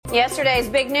Yesterday's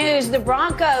big news, the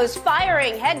Broncos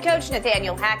firing head coach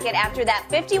Nathaniel Hackett after that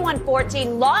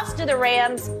 51-14 loss to the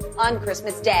Rams on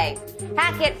Christmas Day.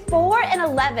 Hackett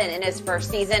 4-11 in his first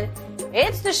season.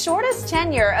 It's the shortest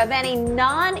tenure of any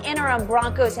non-interim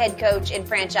Broncos head coach in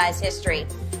franchise history.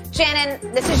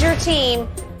 Shannon, this is your team.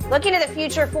 Looking at the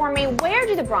future for me, where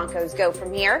do the Broncos go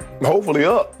from here? Hopefully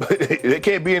up. They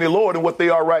can't be any lower than what they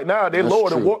are right now. They're lower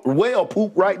than whale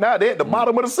poop right now. They're at the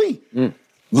bottom of the sea.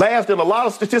 Last in a lot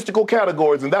of statistical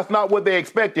categories, and that's not what they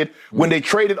expected when they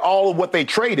traded all of what they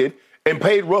traded and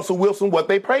paid Russell Wilson what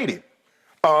they paid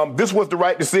him. This was the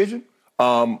right decision.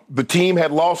 The team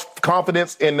had lost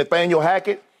confidence in Nathaniel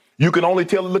Hackett. You can only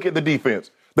tell, look at the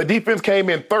defense. The defense came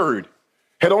in third,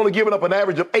 had only given up an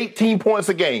average of 18 points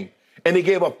a game, and they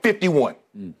gave up 51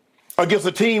 against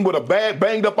a team with a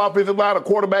banged up offensive line, a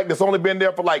quarterback that's only been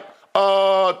there for like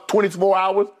 24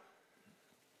 hours.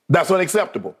 That's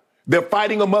unacceptable. They're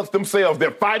fighting amongst themselves.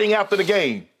 They're fighting after the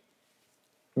game.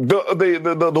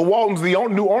 The Waltons, the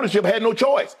new ownership, had no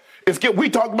choice. We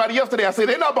talked about it yesterday. I said,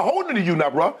 they're not beholden to you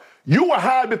now, bro. You were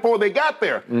hired before they got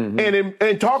there. And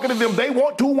in talking to them, they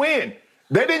want to win.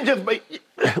 They didn't just make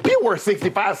 – we worth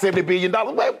 $65, $70 billion.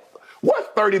 What's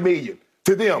 $30 million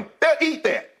to them? They'll eat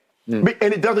that. And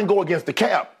it doesn't go against the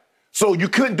cap. So you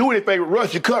couldn't do anything with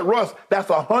Russ. You cut Russ. That's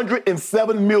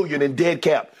 $107 million in dead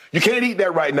cap. You can't eat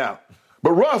that right now.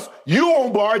 But Russ, you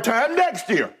on borrowed time next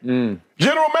year.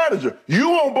 General manager, you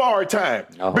on borrowed time.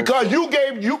 Because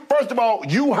first of all,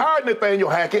 you hired Nathaniel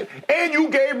Hackett and you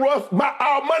gave Russ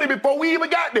our money before we even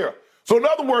got there. So in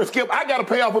other words, Skip, I got to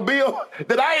pay off a bill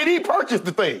that I ain't even purchased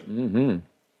the thing.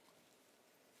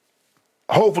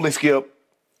 Hopefully, Skip,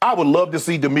 I would love to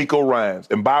see DeMeco Ryans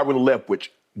and Byron Leftwich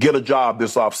get a job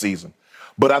this offseason.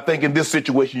 But I think in this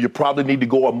situation, you probably need to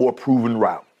go a more proven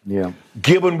route.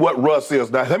 Given what Russ is.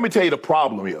 Now, let me tell you the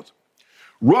problem is.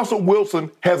 Russell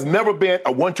Wilson has never been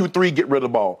a 1-2-3, get rid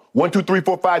of the ball.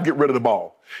 1-2-3-4-5, get rid of the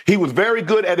ball. He was very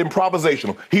good at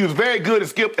improvisational. He was very good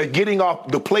at getting off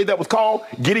the play that was called,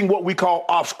 getting what we call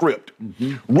off script.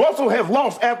 Russell has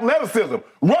lost athleticism.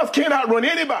 Russ cannot run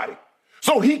anybody.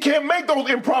 So he can't make those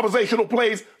improvisational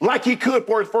plays like he could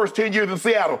for his first 10 years in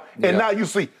Seattle. And now you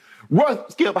see,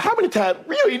 Russ, Skip, how many times,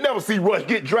 you never see Russ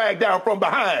get dragged down from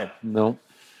behind. No.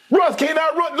 Russ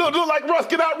cannot run, look like Russ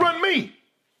cannot run me.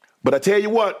 But I tell you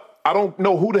what, I don't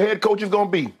know who the head coach is going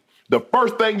to be. The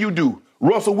first thing you do,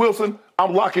 Russell Wilson,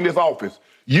 I'm locking this office.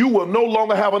 You will no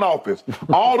longer have an office.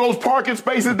 All those parking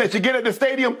spaces that you get at the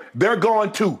stadium, they're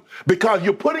gone too. Because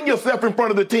you're putting yourself in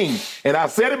front of the team. And I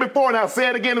said it before and I'll say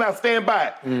it again and I stand by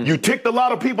it. You ticked a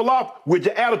lot of people off with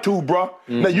your attitude, bro.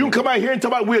 Now you can come out here and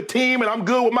talk about we're a team and I'm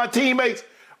good with my teammates.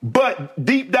 But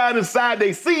deep down inside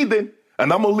they seething.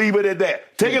 And I'm going to leave it at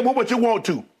that. Take it with what you want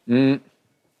to.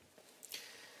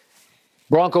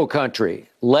 Bronco country.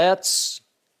 Let's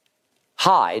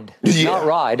hide. Not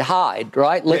ride, hide,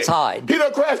 right? Let's hide. He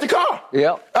done crashed the car.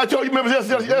 I told you, remember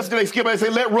yesterday, Skip, I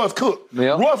said, let Russ cook.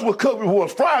 Russ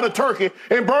was frying a turkey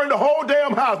and burned the whole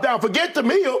damn house down. Forget the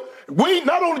meal.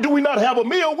 Not only do we not have a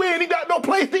meal, we ain't got no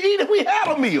place to eat if we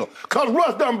had a meal. Because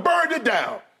Russ done burned it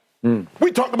down.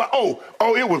 We talked about,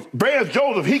 it was Vance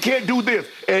Joseph, he can't do this,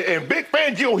 and Vic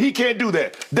Fangio, he can't do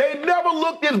that. They never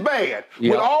looked this bad.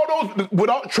 With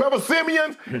all Trevor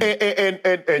Siemian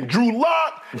and Drew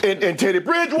Lock and Teddy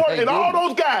Bridgewater and all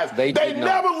those guys, they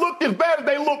never looked as bad as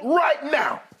they look right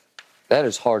now. That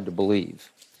is hard to believe.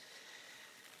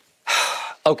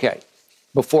 Okay,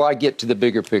 before I get to the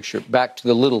bigger picture, back to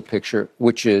the little picture,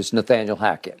 which is Nathaniel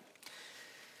Hackett.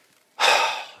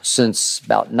 Since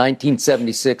about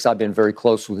 1976, I've been very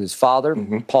close with his father,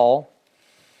 Paul,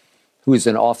 who is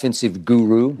an offensive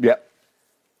guru.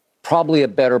 Probably a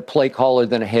better play caller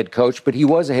than a head coach, but he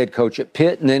was a head coach at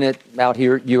Pitt and then out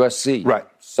here at USC,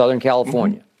 Southern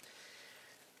California.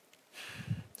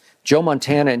 Joe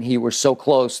Montana and he were so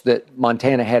close that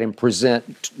Montana had him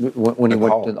present when he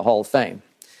went to the Hall of Fame.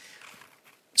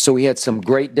 So he had some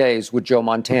great days with Joe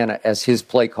Montana as his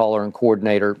play caller and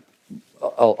coordinator,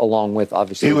 along with,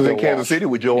 obviously, he was in Kansas City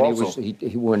with Joe also.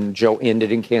 When Joe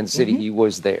ended in Kansas City, he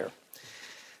was there.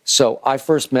 So I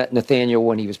first met Nathaniel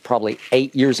when he was probably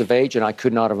 8 years of age, and I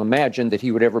could not have imagined that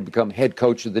he would ever become head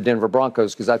coach of the Denver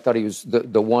Broncos because I thought he was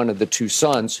the one of the two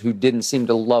sons who didn't seem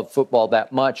to love football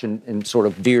that much and sort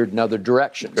of veered in other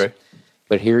directions.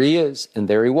 But here he is, and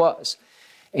there he was.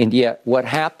 And yet what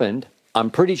happened, I'm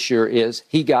pretty sure, is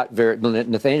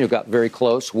Nathaniel got very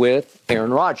close with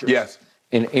Aaron Rodgers.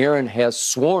 And Aaron has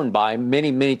sworn by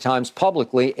many, many times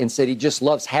publicly and said he just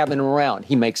loves having him around.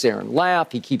 He makes Aaron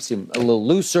laugh. He keeps him a little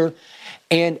looser.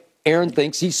 And Aaron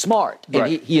thinks he's smart, and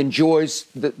Right. he enjoys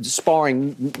the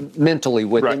sparring mentally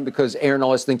with Right. him because Aaron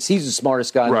always thinks he's the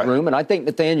smartest guy in Right. the room. And I think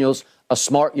Nathaniel's a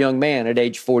smart young man at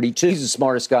age 42. He's the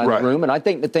smartest guy in Right. the room. And I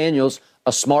think Nathaniel's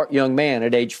a smart young man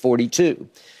at age 42.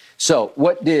 So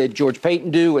what did George Payton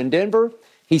do in Denver?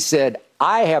 He said,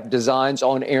 I have designs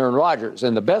on Aaron Rodgers,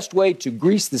 and the best way to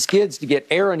grease the skids to get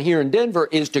Aaron here in Denver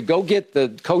is to go get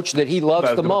the coach that he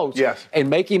loves the most Yes. and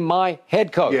make him my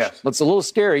head coach. Yes. It's a little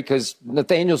scary because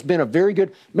Nathaniel's been a very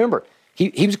good – remember,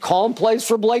 he was calling plays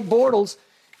for Blake Bortles,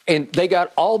 and they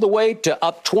got all the way to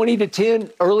up 20-10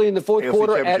 early in the fourth AFC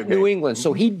quarter Championship at New game. England.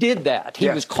 So he did that. He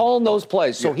Yes. was calling those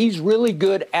plays. So Yes. he's really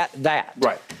good at that.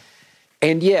 Right.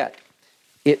 And yet,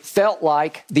 it felt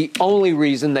like the only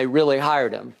reason they really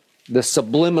hired him, the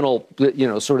subliminal,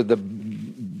 sort of the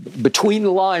between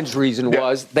the lines reason Yeah.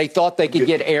 was they thought they could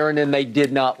get Aaron and they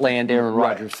did not land Aaron Right.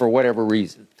 Rodgers for whatever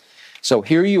reason. So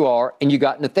here you are, and you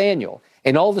got Nathaniel.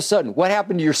 And all of a sudden, what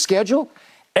happened to your schedule?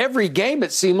 Every game,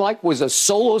 it seemed like, was a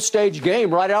solo stage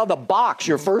game right out of the box.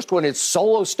 Your first one is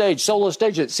solo stage.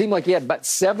 It seemed like you had about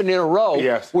 7 in a row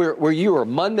Yes. where you were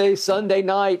Monday, Sunday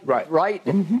night, Right.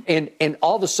 And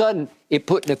all of a sudden, it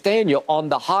put Nathaniel on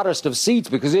the hottest of seats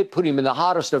because it put him in the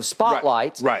hottest of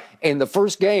spotlights. Right. And the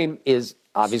first game is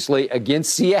obviously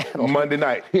against Seattle. Monday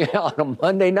night. Yeah, on a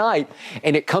Monday night.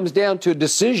 And it comes down to a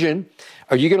decision.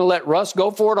 Are you going to let Russ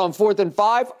go for it on 4th and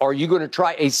 5? Or are you going to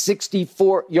try a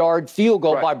 64-yard field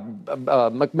goal by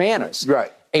McManus?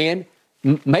 Right. And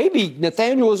maybe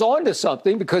Nathaniel was on to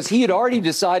something because he had already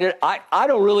decided, I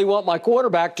don't really want my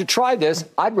quarterback to try this.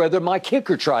 I'd rather my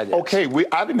kicker try this. Okay,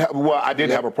 I did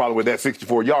have a problem with that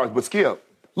 64 yards, but Skip,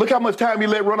 look how much time he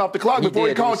let run off the clock before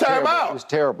he called timeout. It was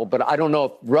terrible. But I don't know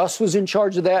if Russ was in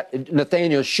charge of that.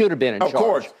 Nathaniel should have been in charge. Of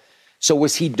course. So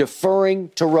was he deferring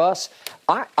to Russ?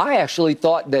 I actually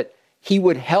thought that he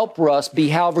would help Russ be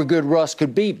however good Russ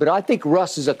could be. But I think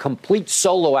Russ is a complete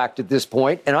solo act at this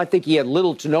point, and I think he had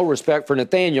little to no respect for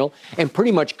Nathaniel and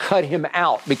pretty much cut him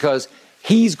out because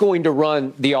he's going to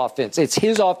run the offense. It's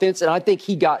his offense, and I think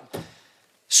he got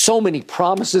so many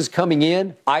promises coming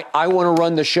in. I want to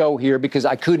run the show here because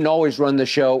I couldn't always run the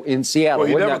show in Seattle. Well,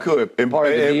 he never could.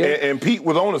 And Pete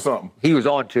was on to something. He was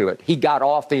on to it. He got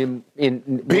off him in.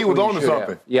 Pete was on to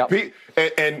something. Yeah. Pete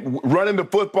and running the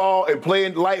football and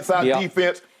playing lights out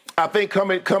defense. I think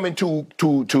coming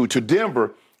to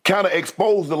Denver kind of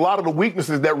exposed a lot of the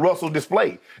weaknesses that Russell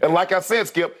displayed. And like I said,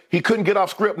 Skip, he couldn't get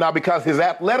off script now because his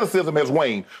athleticism has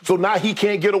waned. So now he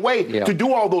can't get away to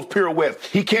do all those pirouettes.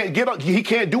 He can't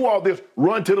do all this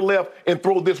run to the left and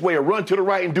throw this way or run to the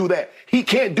right and do that. He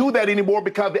can't do that anymore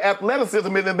because the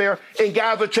athleticism isn't there and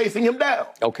guys are chasing him down.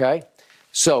 Okay.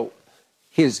 So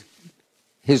his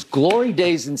glory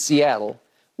days in Seattle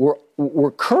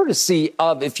were courtesy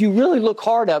of, if you really look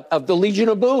hard, of the Legion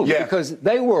of Boom, because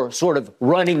they were sort of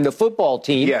running the football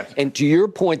team. Yes. And to your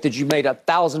point that you made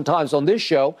 1,000 times on this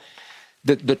show,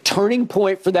 the turning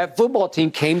point for that football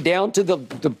team came down to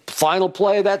the final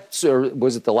play of that, or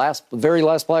was it the very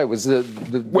last play? It was it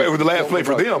was the last play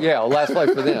for them. Yeah, last play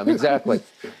for them, exactly.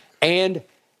 And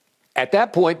at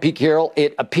that point, Pete Carroll,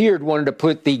 it appeared, wanted to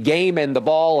put the game and the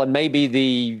ball and maybe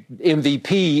the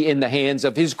MVP in the hands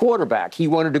of his quarterback. He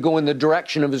wanted to go in the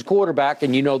direction of his quarterback,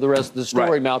 and you know the rest of the story.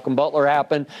 Right. Malcolm Butler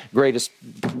happened, greatest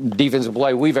defensive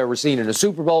play we've ever seen in a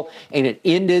Super Bowl, and it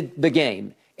ended the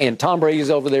game. And Tom Brady's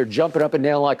over there jumping up and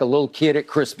down like a little kid at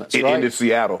Christmas. It ended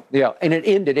Seattle. Yeah, and it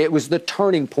ended. It was the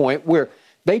turning point where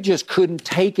they just couldn't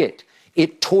take it.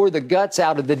 It tore the guts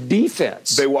out of the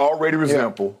defense. They were already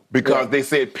resentful because they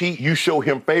said, Pete, you show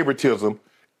him favoritism.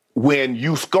 When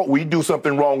we do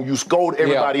something wrong, you scold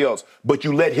everybody else, but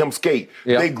you let him skate.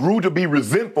 They grew to be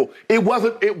resentful. It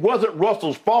wasn't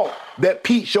Russell's fault that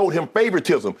Pete showed him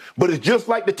favoritism, but it's just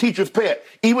like the teacher's pet.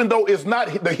 Even though it's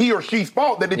not the he or she's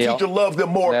fault that the teacher loves them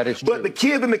more, that is true. but the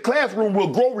kids in the classroom will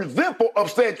grow resentful of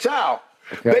said child.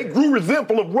 Okay. They grew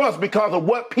resentful of Russ because of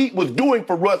what Pete was doing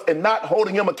for Russ and not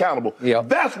holding him accountable.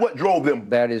 That's what drove them.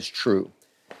 That is true.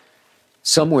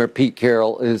 Somewhere Pete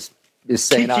Carroll is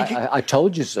saying, I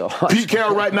told you so. Pete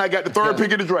Carroll right now got the third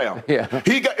pick in the draft. We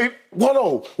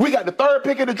got the third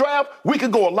pick in the draft. We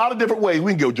could go a lot of different ways.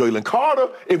 We can go Jalen Carter.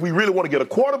 If we really want to get a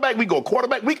quarterback, we go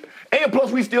quarterback. And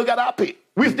plus, we still got our pick.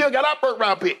 We still got our first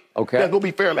round pick. Okay. That's going to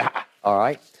be fairly high. All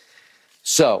right.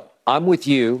 So I'm with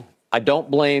you. I don't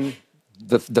blame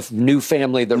the new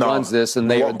family that runs this, and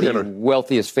they are the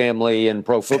wealthiest family in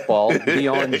pro football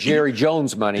beyond Jerry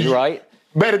Jones money, right?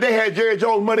 Man, if they had Jerry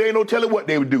Jones money, ain't no telling what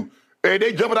they would do. and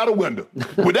they jumping out the window.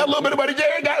 With that little bit of money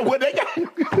Jerry got, what they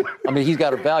got. I mean, he's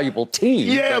got a valuable team.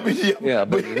 Yeah,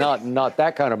 but not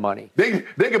that kind of money. They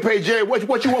can pay Jerry, what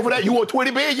you want for that? You want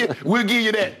 $20 million? We'll give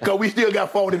you that, because we still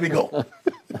got 40 to go.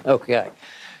 Okay.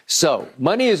 So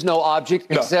money is no object,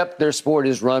 except their sport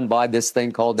is run by this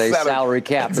thing called a salary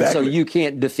cap. Exactly. And so you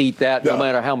can't defeat that no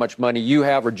matter how much money you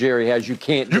have or Jerry has. You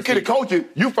can't. You can't coach it.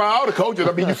 You fire all the coaches.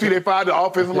 I mean, you see they fired the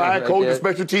offensive line coach, the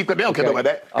special team, because they don't care about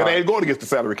that, because they ain't going against the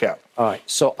salary cap. All right.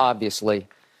 So obviously,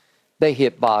 they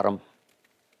hit bottom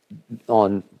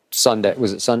on Sunday.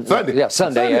 Was it Sunday? Sunday. Yeah,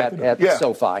 Sunday at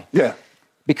SoFi. Yeah.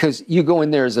 Because you go in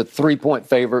there as a 3-point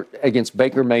favorite against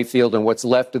Baker Mayfield and what's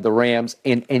left of the Rams,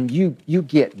 and you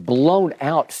get blown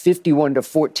out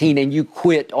 51-14, and you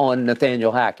quit on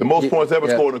Nathaniel Hackett. The most points ever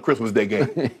scored in a Christmas Day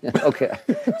game. Okay.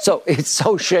 So it's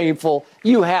so shameful.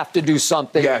 You have to do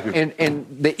something. And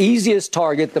the easiest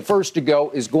target, the first to go,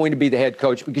 is going to be the head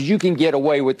coach, because you can get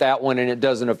away with that one and it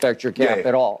doesn't affect your cap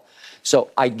at all.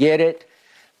 So I get it.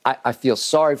 I feel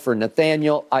sorry for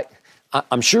Nathaniel.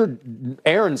 I'm sure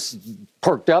Aaron's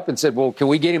perked up and said, well, can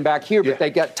we get him back here? But they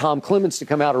got Tom Clements to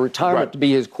come out of retirement to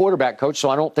be his quarterback coach,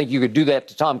 so I don't think you could do that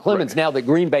to Tom Clements. Now that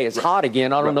Green Bay is hot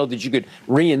again, I don't know that you could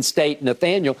reinstate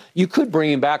Nathaniel. You could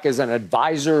bring him back as an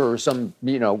advisor or some,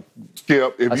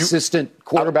 assistant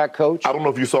quarterback coach. I don't know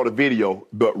if you saw the video,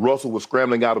 but Russell was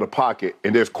scrambling out of the pocket,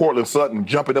 and there's Cortland Sutton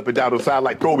jumping up and down the side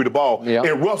like, throw me the ball.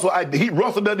 And Russell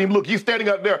doesn't even look. He's standing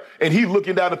up there, and he's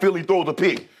looking down the field. He throws a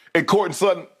pick. And Cortland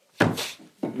Sutton...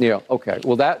 Yeah, okay.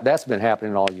 Well, that's been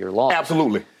happening all year long.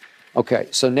 Absolutely. Okay,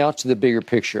 so now to the bigger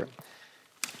picture.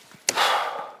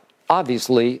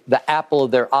 Obviously, the apple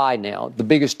of their eye now, the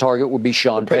biggest target would be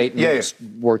Sean Payton, who's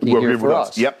working here for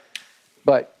us. Yep.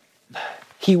 But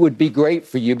he would be great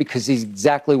for you because he's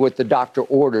exactly what the doctor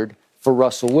ordered for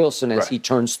Russell Wilson as he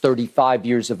turns 35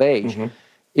 years of age.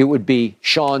 It would be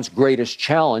Sean's greatest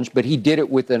challenge, but he did it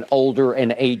with an older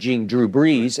and aging Drew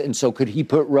Brees. And so could he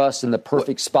put Russ in the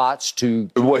perfect spots to...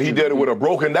 Well, he did it with a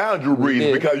broken down Drew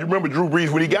Brees, because you remember Drew Brees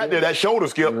when he got there, that shoulder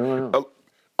skip. A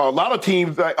lot of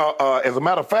teams, as a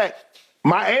matter of fact,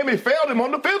 Miami failed him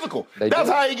on the physical. That's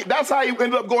how he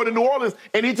ended up going to New Orleans,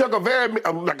 and he took a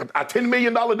 $10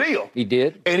 million deal. He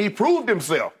did? And he proved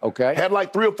himself. Okay. Had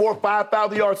like 3 or 4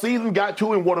 5,000-yard seasons, got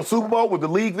to and won a Super Bowl with the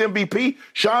league's MVP.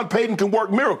 Sean Payton can work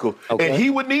miracles, and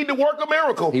he would need to work a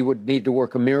miracle. He would need to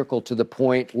work a miracle to the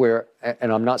point where,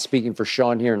 and I'm not speaking for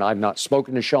Sean here, and I've not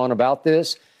spoken to Sean about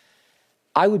this,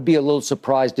 I would be a little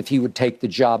surprised if he would take the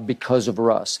job because of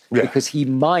Russ. Because he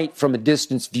might, from a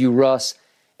distance, view Russ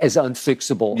as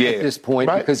unfixable at this point,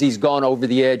 because he's gone over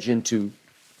the edge into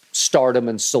stardom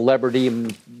and celebrity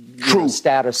and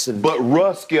status. But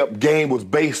Russ' game was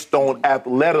based on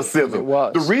athleticism. It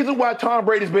was. The reason why Tom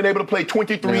Brady's been able to play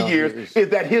 23 years is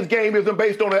that his game isn't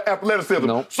based on athleticism.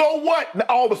 So what?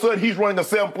 All of a sudden, he's running a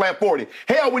 7-flat 40.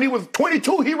 Hell, when he was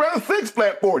 22, he ran a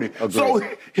 6-flat 40. So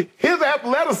his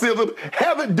athleticism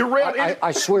hasn't derailed it.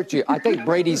 I swear to you, I think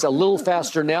Brady's a little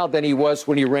faster now than he was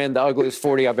when he ran the ugliest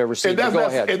 40 I've ever seen. Go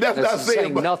ahead. And that's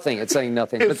saying nothing. It's saying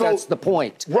nothing. But that's the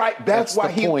point. Right. That's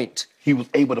why he was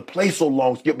able to play so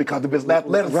long, Skip, because of his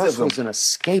athleticism. Russ was an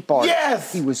escape artist.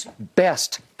 Yes. He was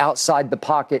best outside the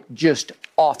pocket, just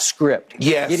off script.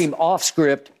 Yes. Get him off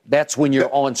script, that's when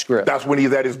you're on script. That's when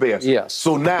he's at his best. Yes.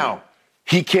 So now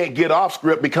he can't get off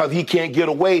script because he can't get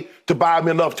away to buy him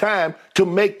enough time to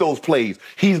make those plays.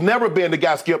 He's never been the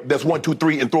guy, Skip, that's 1, 2,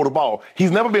 3 and throw the ball. He's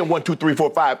never been 1, 2, 3,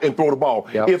 4, 5 and throw the ball.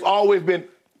 It's always been,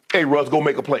 hey, Russ, go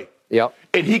make a play.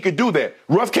 And he could do that.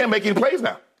 Russ can't make any plays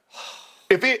now.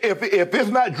 If it's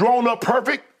not drawn up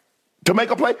perfect to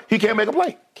make a play, he can't make a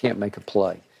play. Can't make a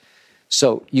play.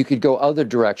 So you could go other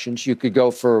directions. You could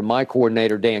go for my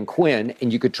coordinator, Dan Quinn,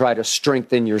 and you could try to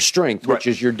strengthen your strength, which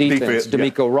is your defense.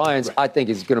 D'Amico Ryans, I think,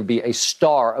 is going to be a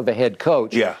star of a head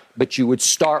coach. But you would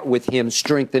start with him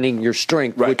strengthening your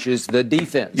strength, which is the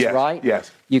defense, right?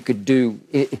 You could do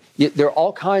there are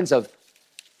all kinds of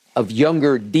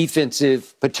younger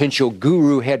defensive potential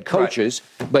guru head coaches,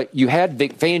 but you had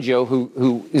Vic Fangio,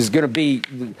 who is going to be...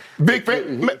 Vic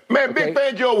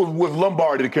Fangio was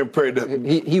Lombardi compared to...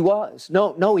 He was.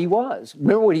 No, he was.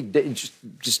 Remember what he did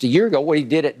just a year ago, what he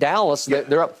did at Dallas?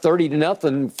 They're up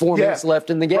 30-0, 4 minutes left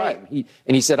in the game.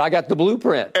 He said, I got the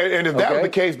blueprint. And if that was the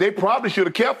case, they probably should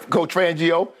have kept Coach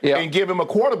Fangio and give him a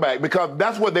quarterback, because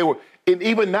that's what they were... And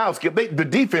even now, Skip, the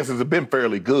defenses have been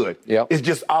fairly good. It's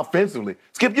just offensively.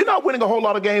 Skip, you're not winning a whole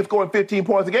lot of games, scoring 15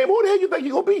 points a game. Who the hell you think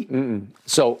you're going to be?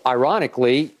 So,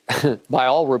 ironically, by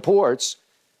all reports,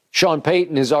 Sean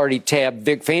Payton has already tabbed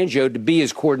Vic Fangio to be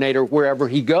his coordinator wherever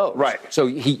he goes. So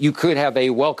you could have a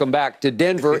welcome back to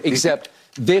Denver, except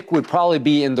Vic would probably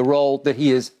be in the role that he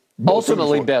has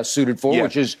ultimately best suited for,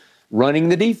 which is running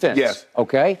the defense. Yes.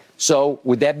 Okay? So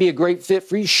would that be a great fit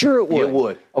for you? Sure it would. It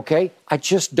would. Okay? I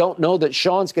just don't know that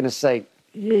Sean's going to say,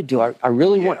 do I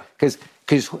really want –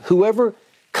 because whoever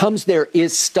comes there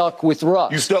is stuck with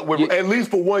Russ. You stuck with at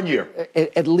least for 1 year.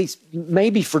 At least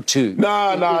maybe for 2.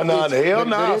 Nah. Hell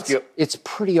no, Skip. It's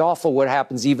pretty awful what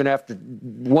happens even after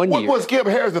 1 year. What, Skip?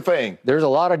 Here's the thing. There's a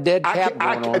lot of dead cap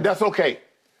going on. That's okay.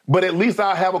 But at least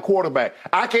I have a quarterback.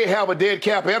 I can't have a dead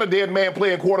cap and a dead man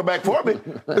playing quarterback for me.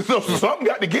 So something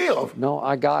got to give. No,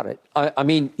 I got it. I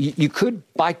mean, you could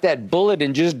bite that bullet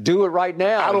and just do it right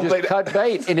now. I don't just think cut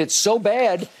bait. And it's so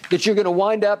bad that you're going to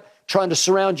wind up trying to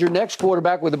surround your next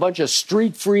quarterback with a bunch of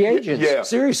street free agents. Yeah.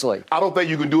 Seriously. I don't think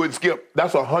you can do it, Skip.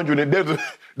 That's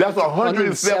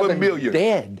 107 million.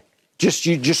 Dead.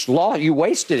 You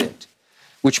wasted it.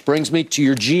 Which brings me to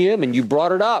your GM, and you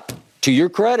brought it up. To your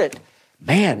credit,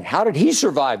 man, how did he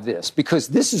survive this? Because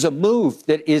this is a move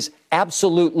that is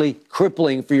absolutely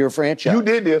crippling for your franchise. You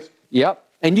did this. Yep.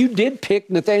 And you did pick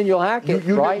Nathaniel Hackett,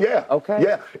 you right? Did, yeah. Okay.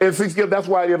 Yeah. And see, Skip, that's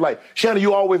why I did Shannon,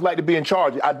 you always like to be in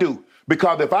charge. I do.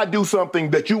 Because if I do something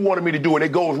that you wanted me to do and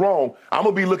it goes wrong, I'm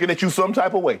going to be looking at you some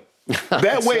type of way.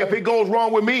 That way, if it goes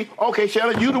wrong with me, okay,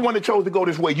 Shannon, you're the one that chose to go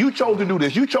this way. You chose to do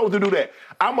this. You chose to do that.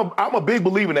 I'm a big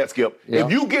believer in that, Skip. Yep.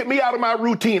 If you get me out of my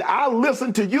routine, I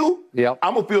listen to you,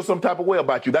 I'm going to feel some type of way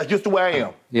about you. That's just the way I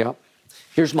am. Yeah.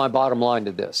 Here's my bottom line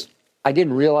to this. I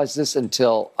didn't realize this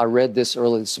until I read this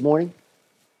early this morning.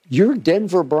 Your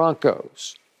Denver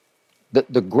Broncos,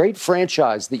 the great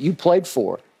franchise that you played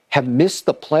for, have missed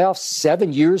the playoffs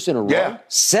 7 years in a row? Yeah.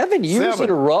 7 years in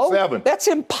a row? 7. That's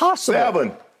impossible.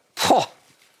 7.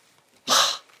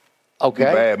 Okay.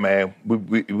 We bad, man.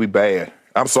 We bad.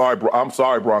 I'm sorry,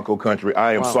 Bronco country.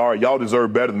 I am sorry. Y'all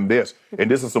deserve better than this. And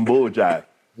this is some bull jive.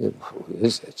 Who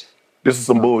is it? This is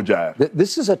some bull jive.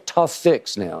 This is a tough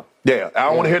fix now. Yeah. I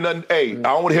don't want to hear nothing. Hey, I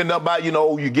don't want to hear nothing about,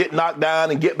 you get knocked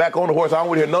down and get back on the horse. I don't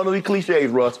want to hear none of these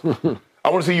cliches, Russ. I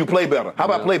want to see you play better. How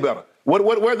about play better?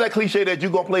 Where's that cliche that you're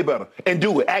going to play better? And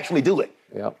do it. Actually do it.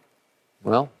 Yep.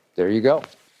 Well, there you go.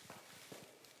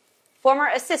 Former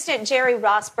assistant Jerry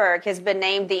Rosburg has been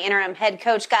named the interim head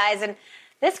coach, guys, and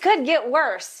this could get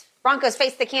worse. Broncos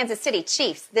face the Kansas City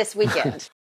Chiefs this weekend.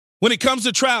 When it comes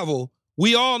to travel,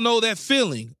 we all know that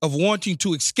feeling of wanting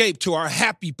to escape to our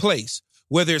happy place,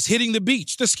 whether it's hitting the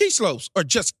beach, the ski slopes, or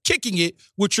just kicking it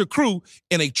with your crew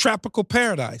in a tropical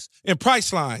paradise. And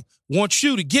Priceline wants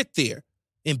you to get there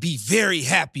and be very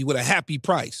happy with a happy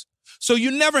price, so you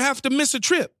never have to miss a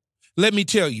trip. Let me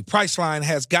tell you, Priceline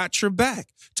has got your back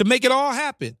to make it all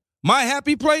happen. My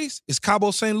happy place is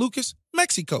Cabo San Lucas,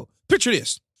 Mexico. Picture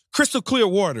this: crystal clear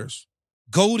waters,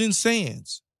 golden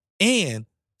sands, and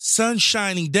sun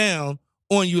shining down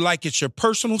on you like it's your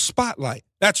personal spotlight.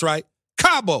 That's right.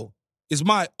 Cabo is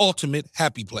my ultimate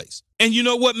happy place. And you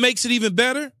know what makes it even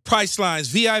better? Priceline's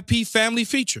VIP family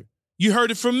feature. You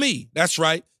heard it from me. That's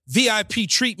right. VIP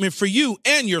treatment for you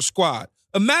and your squad.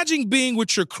 Imagine being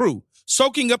with your crew,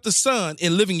 soaking up the sun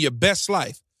and living your best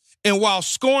life. And while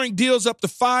scoring deals up to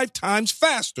 5 times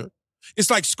faster, it's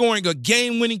like scoring a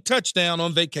game-winning touchdown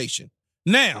on vacation.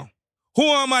 Now, who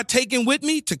am I taking with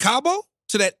me to Cabo?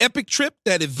 To that epic trip,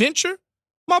 that adventure?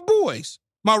 My boys,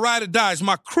 my ride or dies,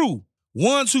 my crew,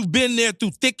 ones who've been there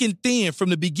through thick and thin from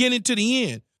the beginning to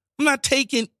the end. I'm not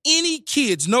taking any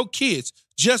kids, no kids,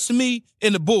 just me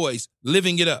and the boys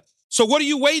living it up. So what are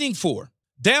you waiting for?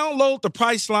 Download the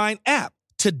Priceline app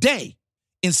today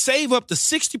and save up to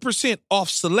 60% off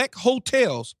select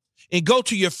hotels and go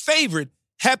to your favorite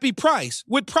happy price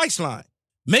with Priceline.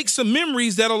 Make some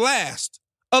memories that'll last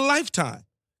a lifetime.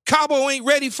 Cabo ain't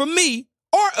ready for me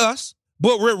or us,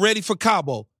 but we're ready for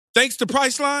Cabo. Thanks to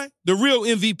Priceline, the real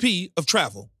MVP of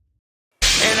travel.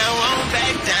 And I won't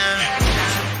back down.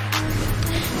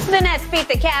 The Nets beat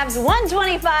the Cavs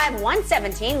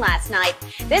 125-117 last night.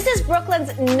 This is Brooklyn's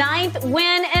 9th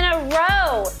win in a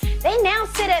row. They now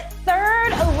sit at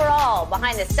 3rd overall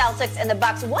behind the Celtics and the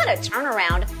Bucks. What a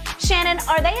turnaround. Shannon,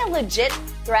 are they a legit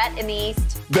threat in the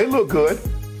East? They look good.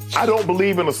 I don't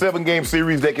believe in a 7-game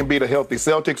series that can beat a healthy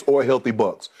Celtics or a healthy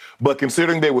Bucks. But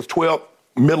considering they was 12th,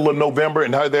 middle of November,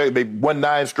 and how they won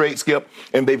 9 straight, Skip,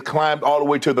 and they've climbed all the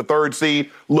way to the 3rd seed.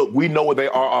 Look, we know where they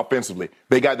are offensively.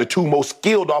 They got the 2 most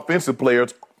skilled offensive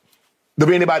players of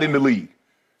anybody in the league.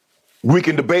 We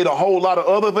can debate a whole lot of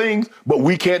other things, but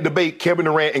we can't debate Kevin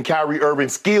Durant and Kyrie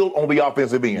Irving's skill on the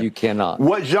offensive end. You cannot.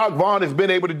 What Jacques Vaughn has been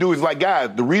able to do is guys,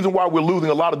 the reason why we're losing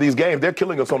a lot of these games, they're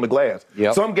killing us on the glass.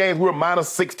 Yep. Some games we're minus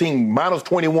 16, minus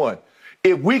 21.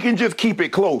 if we can just keep it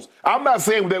close. I'm not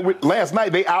saying that last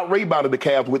night they out-rebounded the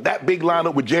Cavs with that big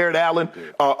lineup with Jared Allen,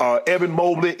 Evan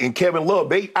Mobley, and Kevin Love.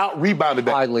 They out-rebounded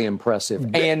that. Highly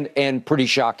impressive and pretty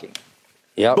shocking.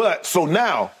 Yep. But so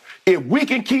now, if we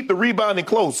can keep the rebounding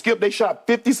close, Skip, they shot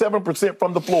 57%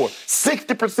 from the floor,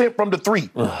 60% from the three.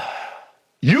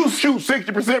 You shoot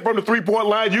 60% from the three-point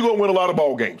line, you're going to win a lot of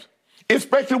ball games.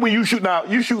 Especially when you shoot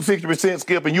 60%,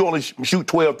 Skip, and you only shoot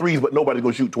 12 threes, but nobody's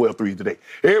going to shoot 12 threes today.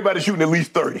 Everybody's shooting at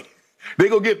least 30. They're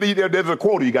going to get, there's a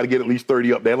quota, you got to get at least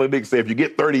 30 up. The analytics say if you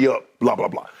get 30 up, blah, blah,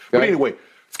 blah. But anyway,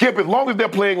 Skip, as long as they're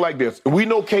playing like this, and we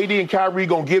know KD and Kyrie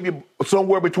going to give you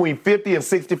somewhere between 50 and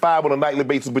 65 on a nightly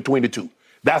basis between the two.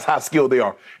 That's how skilled they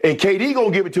are. And KD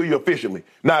going to give it to you efficiently.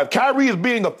 Now, if Kyrie is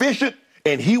being efficient,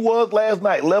 and he was last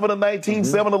night, 11 of 19,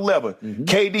 7 of 11.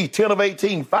 KD, 10 of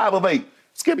 18, 5 of 8.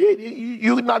 Skip,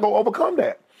 you're not going to overcome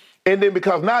that. And then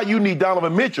because now you need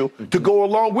Donovan Mitchell to go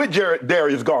along with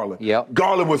Darius Garland. Yep.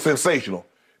 Garland was sensational.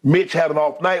 Mitch had an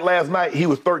off night last night. He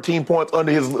was 13 points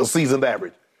under his season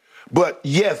average. But,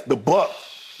 yes, the Bucks,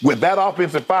 with that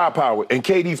offensive firepower, and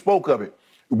KD spoke of it,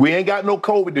 we ain't got no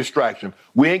COVID distraction.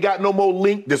 We ain't got no more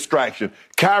link distraction.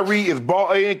 Kyrie is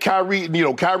ball in. Kyrie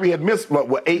had missed,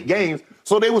 8 games,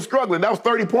 so they were struggling. That was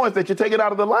 30 points that you're taking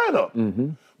out of the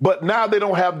lineup. But now they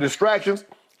don't have distractions.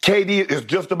 KD is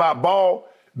just about ball.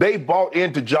 They bought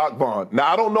into Jacque Vaughn.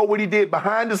 Now, I don't know what he did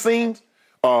behind the scenes.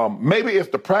 Maybe it's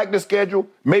the practice schedule.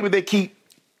 Maybe they keep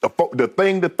the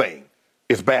thing.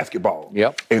 It's basketball.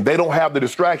 Yep. And they don't have the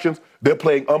distractions. They're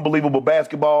playing unbelievable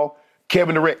basketball.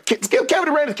 Kevin Durant. Kevin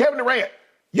Durant is Kevin Durant.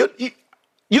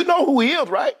 You know who he is,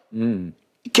 right?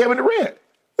 Kevin Durant.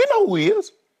 We know who he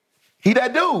is. He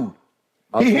that dude.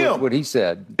 He him. What he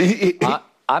said.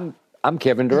 I'm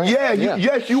Kevin Durant.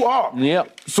 Yes, you are.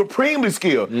 Yep. Supremely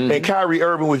skilled. And Kyrie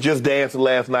Irving was just dancing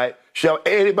last night. Shall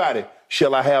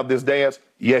I have this dance?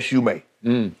 Yes, you may.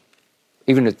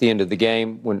 Even at the end of the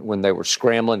game, when they were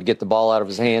scrambling to get the ball out of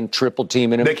his hand, triple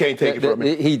teaming him. They can't take it from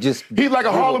him. He's like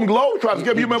a Harlem Globetrotter.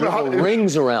 You remember the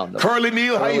rings around him. Curly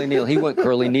Neal. He went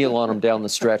Curly Neal on him down the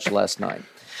stretch last night.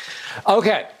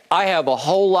 Okay, I have a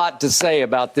whole lot to say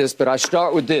about this, but I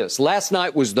start with this. Last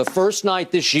night was the first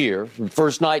night this year,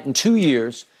 first night in 2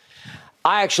 years,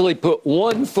 I actually put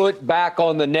 1 foot back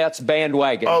on the Nets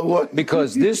bandwagon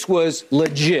because this was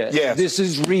legit. Yes. This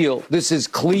is real. This is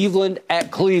Cleveland at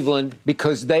Cleveland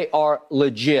because they are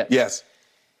legit. Yes.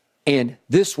 And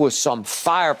this was some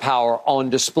firepower on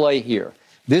display here.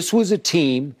 This was a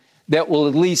team that will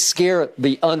at least scare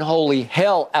the unholy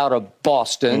hell out of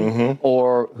Boston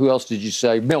or who else did you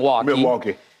say?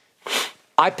 Milwaukee.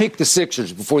 I picked the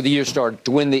Sixers before the year started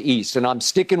to win the East, and I'm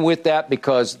sticking with that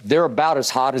because they're about as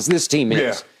hot as this team is.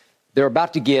 Yeah. They're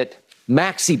about to get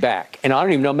Maxey back, and I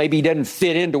don't even know, maybe he doesn't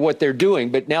fit into what they're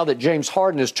doing, but now that James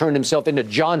Harden has turned himself into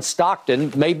John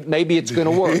Stockton, maybe it's going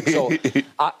to work. So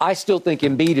I still think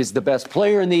Embiid is the best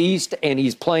player in the East, and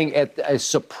he's playing at a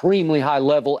supremely high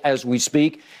level as we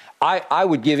speak. I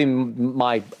would give him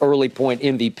my early point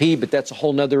MVP, but that's a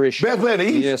whole nother issue. Best player in the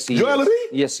East? Yes, he Joel is. Embiid?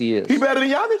 Yes, he is. He better than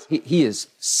Giannis? He is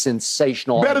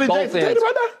sensational. Better than both Jason ends. Tatum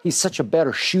right now? He's such a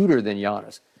better shooter than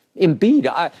Giannis.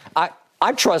 Embiid,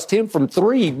 I trust him from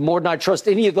 3 more than I trust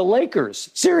any of the Lakers.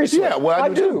 Seriously. Yeah, well, I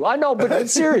do. I know, but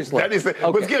seriously. But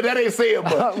Skip, that ain't saying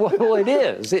much. Well, it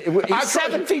is. He's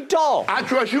 7 feet tall. I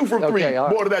trust you from 3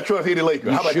 more than I trust any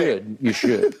Lakers. How about that? You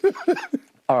should.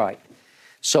 All right.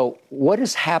 So what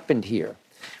has happened here?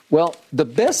 Well, the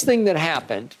best thing that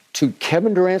happened, to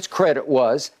Kevin Durant's credit,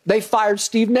 was they fired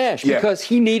Steve Nash because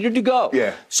he needed to go.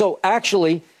 Yeah. So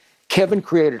actually, Kevin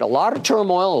created a lot of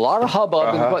turmoil, a lot of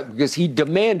hubbub, because he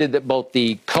demanded that both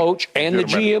the coach and the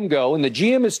GM go. And the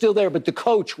GM is still there, but the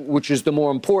coach, which is the more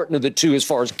important of the two as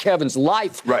far as Kevin's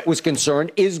life was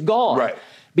concerned, is gone. Right.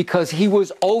 Because he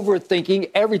was overthinking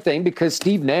everything because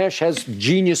Steve Nash has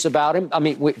genius about him. I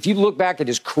mean, if you look back at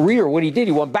his career, what he did,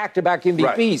 he won back-to-back MVPs.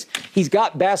 Right. He's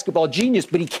got basketball genius,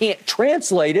 but he can't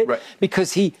translate it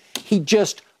because he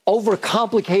just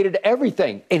overcomplicated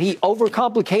everything. And he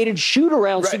overcomplicated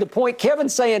shoot-arounds to the point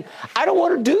Kevin's saying, I don't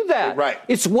want to do that. Right.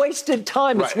 It's wasted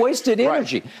time. It's wasted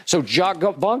energy. So Jacque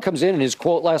Vaughn comes in, and his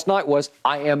quote last night was,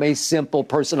 I am a simple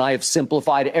person. I have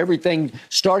simplified everything,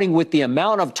 starting with the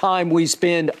amount of time we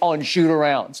spend on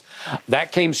shoot-arounds.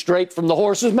 That came straight from the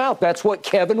horse's mouth. That's what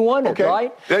Kevin wanted,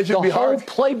 right? That should be hard.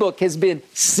 The whole playbook has been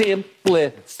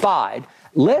simplified.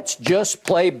 Let's just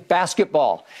play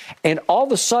basketball. And all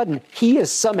of a sudden, he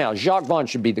is somehow, Jacque Vaughn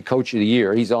should be the coach of the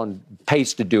year. He's on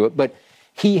pace to do it. But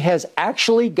he has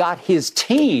actually got his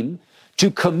team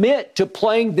to commit to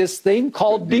playing this thing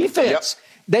called defense.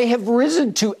 They have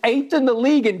risen to 8th in the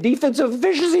league in defensive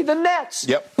efficiency. The Nets,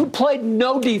 who played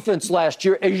no defense last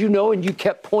year, as you know, and you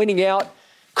kept pointing out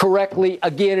correctly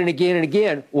again and again and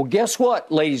again. Well, guess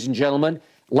what, ladies and gentlemen?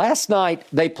 Last night,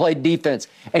 they played defense.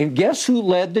 And guess who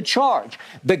led the charge?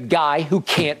 The guy who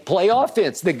can't play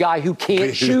offense, the guy who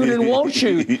can't shoot and won't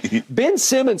shoot. Ben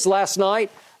Simmons last night,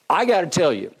 I got to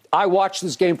tell you, I watched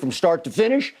this game from start to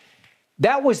finish.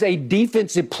 That was a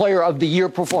defensive player of the year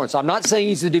performance. I'm not saying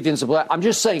he's the defensive player. I'm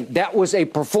just saying that was a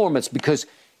performance because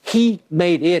he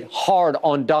made it hard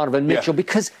on Donovan Mitchell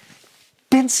because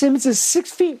Ben Simmons is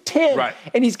 6'10",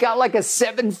 and he's got like a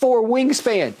 7'4"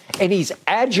 wingspan, and he's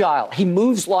agile. He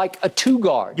moves like a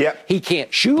two-guard. He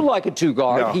can't shoot like a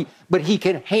two-guard, but he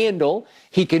can handle,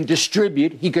 he can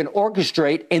distribute, he can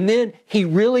orchestrate, and then he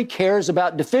really cares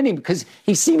about defending because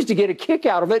he seems to get a kick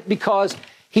out of it because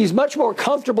he's much more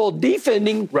comfortable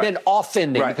defending than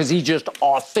offending because he's just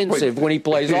offensive when he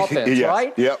plays offense,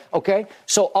 right? Okay,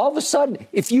 so all of a sudden,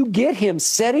 if you get him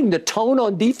setting the tone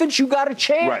on defense, you got a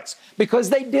chance because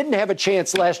they didn't have a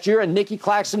chance last year, and Nicky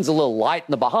Claxton's a little light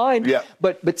in the behind.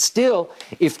 But still,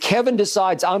 if Kevin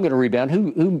decides I'm going to rebound,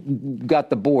 who got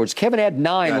the boards? Kevin had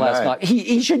 9 last night.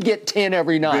 He should get 10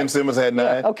 every night. Ben Simmons had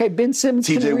 9. Okay, Ben Simmons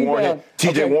can rebound.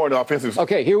 TJ Warren, offensive.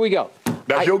 Okay, here we go.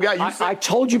 That's your guy. I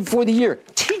told you before the year,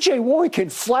 TJ Warren can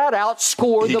flat out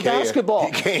score the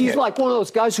basketball. He's like one of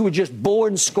those guys who were just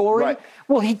born scoring.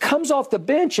 Well, he comes off the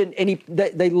bench and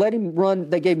they let him run.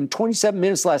 They gave him 27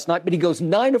 minutes last night, but he goes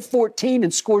 9 of 14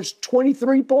 and scores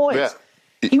 23 points.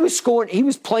 He was scoring. He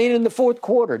was playing in the fourth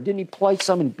quarter. Didn't he play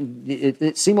some?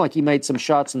 It seemed like he made some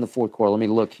shots in the fourth quarter. Let me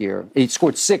look here. He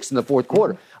scored 6 in the fourth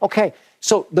quarter. Okay,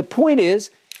 so the point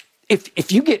is,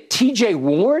 if you get TJ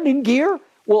Warren in gear,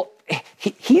 well,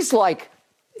 he's like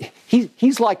a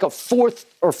 4th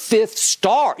or 5th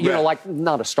star, you know, like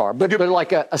not a star, but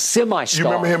like a semi-star. You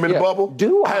remember him in the bubble?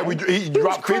 Do I? He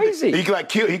dropped 50. He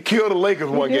killed the Lakers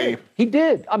one game. He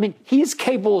did. I mean, he's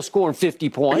capable of scoring 50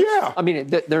 points. Yeah. I mean,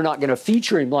 they're not going to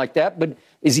feature him like that, but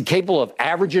is he capable of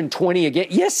averaging 20 a game?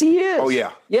 Yes, he is. Oh,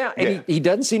 yeah. Yeah, and he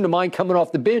doesn't seem to mind coming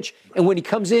off the bench. And when he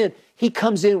comes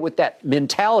in with that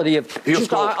mentality of,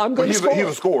 I'm going to score. He's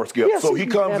a scorer, Skip. Yes, so he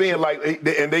comes in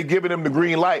and they giving him the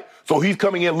green light. So he's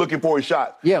coming in looking for a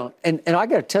shot. Yeah, and I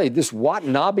got to tell you, this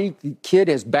Watanabe kid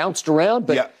has bounced around,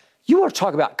 but you want to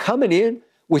talk about coming in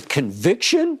with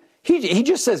conviction? He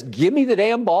just says, give me the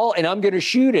damn ball, and I'm going to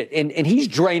shoot it. And he's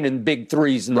draining big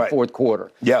threes in the fourth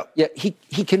quarter. Yeah,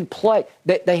 he can play.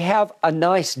 They have a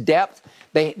nice depth.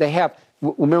 They have,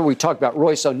 remember we talked about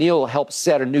Royce O'Neal helps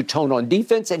set a new tone on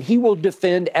defense, and he will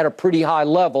defend at a pretty high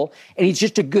level. And he's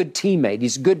just a good teammate.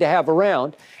 He's good to have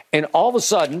around. And all of a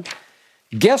sudden,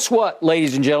 guess what,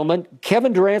 ladies and gentlemen?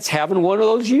 Kevin Durant's having one of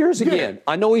those years again.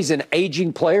 I know he's an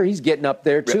aging player. He's getting up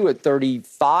there, too, at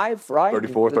 35, right?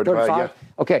 34, 35, yeah.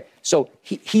 Okay, so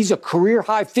he's a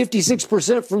career-high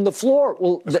 56% from the floor.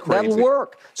 Well, that'll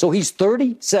work. So he's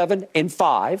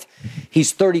 37-5.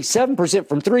 He's 37%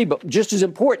 from 3, but just as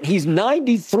important, he's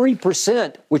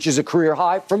 93%, which is a career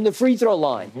high, from the free throw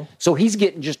line. So he's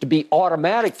getting just to be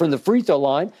automatic from the free throw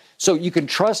line, so you can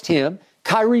trust him.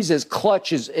 Kyrie's as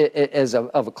clutch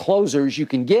of a closer as you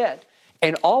can get.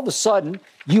 And all of a sudden,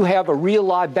 you have a real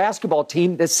live basketball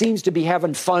team that seems to be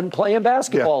having fun playing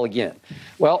basketball again.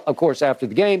 Well, of course, after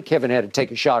the game, Kevin had to take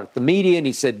a shot at the media, and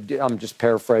he said, I'm just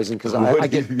paraphrasing because I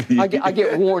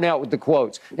get worn out with the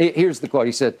quotes. Here's the quote.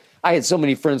 He said, I had so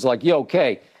many friends like, yo,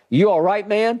 Kay, you all right,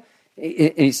 man?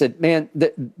 And he said, man,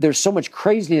 there's so much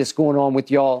craziness going on with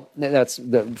y'all. That's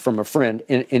from a friend.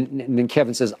 And then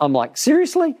Kevin says, I'm like,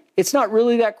 seriously? It's not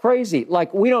really that crazy.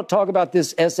 Like, we don't talk about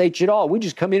this SH at all. We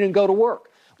just come in and go to work.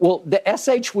 Well, the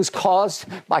SH was caused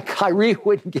by Kyrie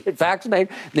wouldn't get vaccinated.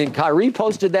 Then Kyrie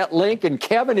posted that link, and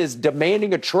Kevin is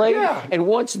demanding a trade and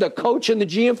wants the coach and the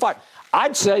GM fired.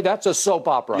 I'd say that's a soap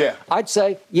opera. Yeah. I'd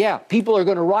say, people are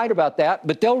going to write about that,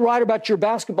 but they'll write about your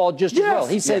basketball just as well.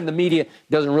 He's saying the media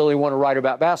doesn't really want to write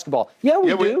about basketball. Yeah, we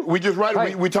do. We just write.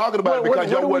 Right. We're talking about it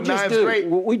because y'all won 9 straight.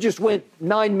 We just went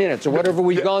 9 minutes or whatever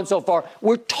we've gone so far.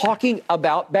 We're talking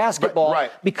about basketball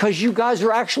because you guys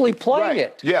are actually playing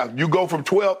it. Yeah, you go from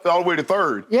 12th all the way to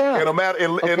 3rd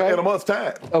in a month's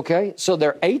time. Okay, so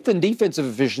they're 8th in defensive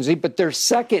efficiency, but they're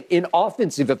 2nd in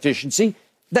offensive efficiency.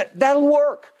 That'll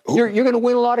work. You're going to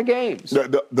win a lot of games.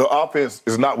 The offense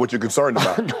is not what you're concerned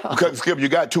about. Because, Skip, you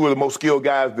got 2 of the most skilled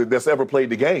guys that's ever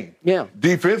played the game. Yeah.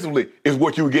 Defensively is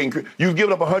what you were getting. You've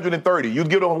given up 130. You've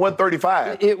given up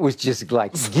 135. It was just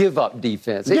like give-up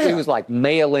defense. It was like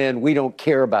mail in. We don't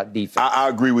care about defense. I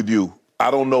agree with you.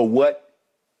 I don't know what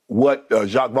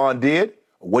Jacques Vaughn did,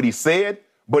 what he said,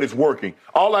 but it's working.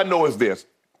 All I know is this.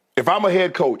 If I'm a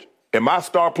head coach and my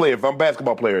star player, if I'm a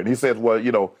basketball player, and he says, well,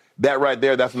 you know, that right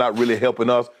there, that's not really helping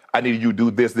us. I need you to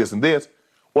do this, this, and this.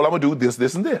 Well, I'm going to do this,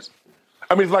 this, and this.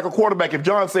 I mean, it's like a quarterback. If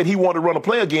John said he wanted to run a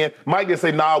play again, Mike didn't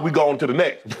say, nah, we go on to the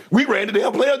next. We ran the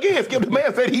damn play again. Skip, the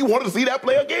man said he wanted to see that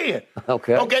play again.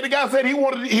 Okay. Okay, the guy said he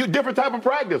wanted a different type of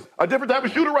practice, a different type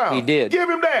of shoot around. He did. Give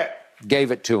him that.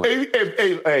 Gave it to him.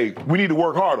 Hey, we need to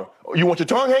work harder. You want your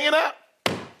tongue hanging out?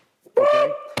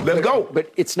 Okay. Let's go.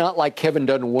 But it's not like Kevin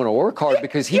doesn't want to work hard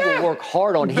because he will work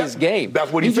hard on his game.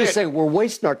 That's what he said. You just say, we're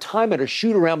wasting our time at a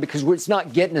shoot-around because it's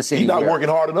not getting us anywhere. He's not working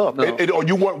hard enough. No. Or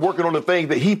you weren't working on the things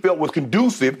that he felt was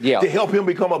conducive to help him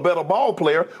become a better ball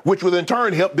player, which would in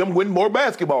turn help them win more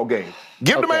basketball games.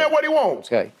 Give the man what he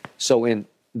wants. Okay. So in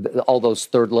all those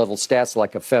third-level stats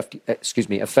like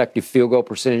effective field goal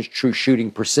percentage, true shooting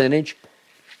percentage,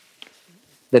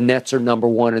 the Nets are number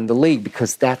one in the league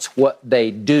because that's what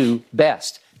they do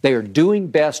best. They are doing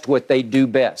best what they do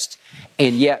best,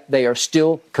 and yet they are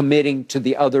still committing to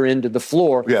the other end of the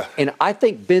floor. Yeah. And I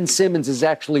think Ben Simmons is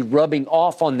actually rubbing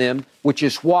off on them, which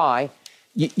is why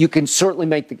you can certainly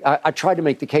make I tried to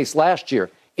make the case last year.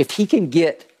 If he can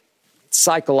get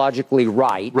psychologically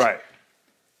right.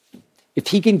 If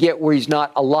he can get where he's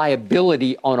not a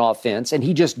liability on offense and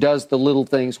he just does the little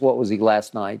things, what was he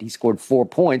last night? He scored 4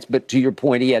 points, but to your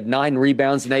point, he had 9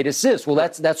 rebounds and 8 assists. Well,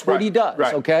 that's what he does,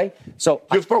 okay? So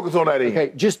just focus on that.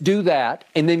 Okay, just do that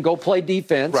and then go play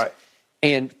defense. Right.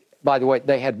 And by the way,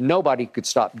 they had nobody who could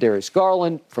stop Darius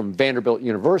Garland from Vanderbilt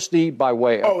University by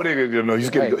way of... Oh, no,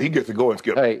 he gets to go and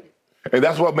skip. Hey. And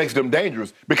that's what makes them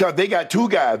dangerous because they got 2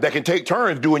 guys that can take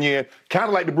turns doing you in, kind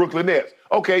of like the Brooklyn Nets.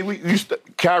 Okay,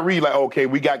 Kyrie, like, okay,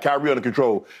 we got Kyrie under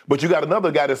control, but you got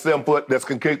another guy that's 7 foot that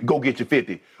can go get you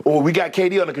 50. Or we got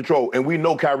KD under control, and we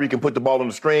know Kyrie can put the ball on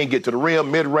the string, get to the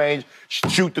rim, mid-range,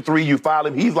 shoot the 3, you foul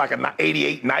him. He's like an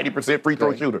 88, 90% free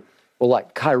throw shooter. Well,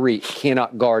 like Kyrie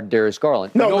cannot guard Darius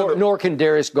Garland, nor can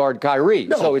Darius guard Kyrie.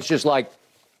 No. So it's just like,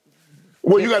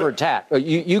 you got for attack.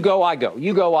 You go, I go.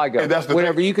 You go, I go. And that's the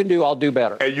Whatever you can do, I'll do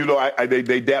better. And you know,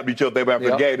 they dapped each other after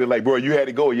the game. They're like, bro, you had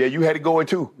it going. Yeah, you had it going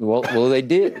too. Well, they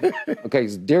did. Okay,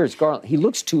 Darius Garland, he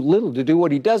looks too little to do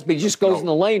what he does, but he just goes in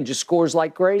the lane, just scores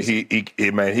like crazy.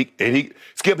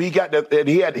 Skip, he got that. And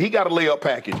he got a layup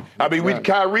package. I mean,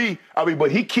 Kyrie.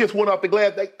 But he kissed one off the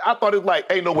glass. I thought it was like,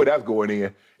 ain't no way that's going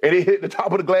in. And it hit the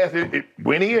top of the glass. It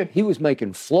went in. He was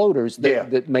making floaters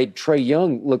that made Trae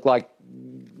Young look like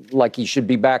he should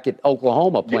be back at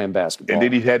Oklahoma playing basketball. And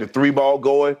then he had the 3-ball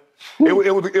going. It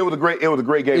was a great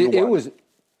game to watch.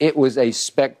 It was a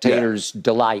spectator's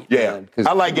delight. Yeah, man,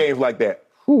 I like games like that.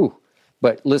 Whew.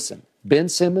 But listen, Ben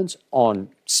Simmons on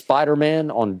Spider-Man,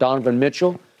 on Donovan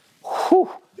Mitchell,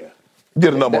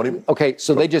 did enough on him. Okay,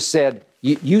 so they just said,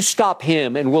 you stop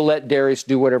him and we'll let Darius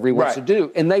do whatever he wants to do.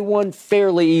 And they won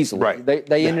fairly easily. Right.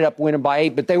 They ended up winning by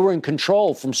 8, but they were in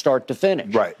control from start to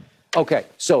finish. Right. Okay,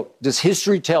 so does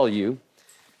history tell you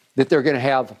that they're going to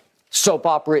have soap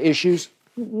opera issues?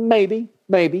 Maybe.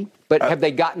 But have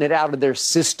they gotten it out of their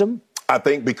system? I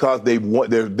think because they're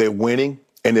winning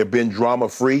and they've been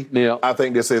drama-free, I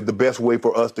think they said the best way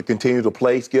for us to continue to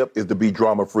play, Skip, is to be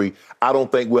drama-free. I don't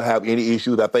think we'll have any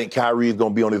issues. I think Kyrie is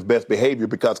going to be on his best behavior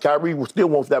because Kyrie still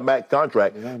wants that max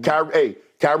contract.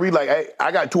 Kyrie, like, hey,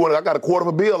 I got a quarter of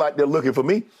a bill out there looking for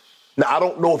me. Now, I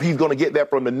don't know if he's going to get that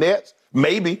from the Nets.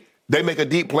 Maybe. They make a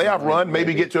deep playoff run,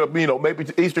 maybe get to, maybe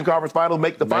to Eastern Conference Finals,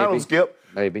 make the finals, Skip.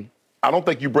 Maybe. I don't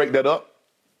think you break that up.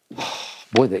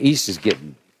 Boy, the East is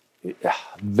getting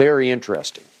very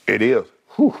interesting. It is.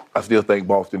 Whew. I still think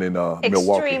Boston and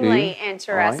Milwaukee. Extremely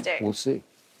interesting. Right, we'll see.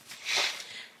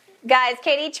 Guys,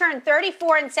 KD turned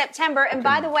 34 in September, and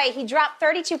by the way, he dropped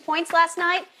 32 points last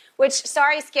night, which,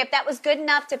 sorry, Skip, that was good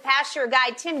enough to pass your guy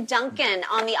Tim Duncan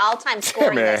on the all-time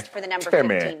scoring list for the number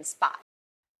 15 spot.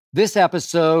 This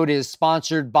episode is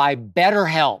sponsored by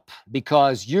BetterHelp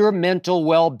because your mental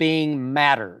well-being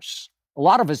matters. A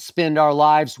lot of us spend our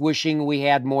lives wishing we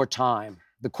had more time.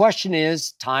 The question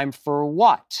is, time for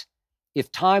what?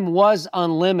 If time was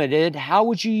unlimited, how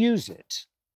would you use it?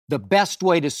 The best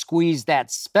way to squeeze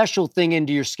that special thing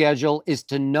into your schedule is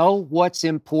to know what's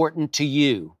important to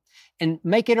you and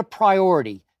make it a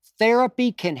priority.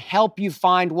 Therapy can help you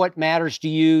find what matters to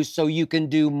you so you can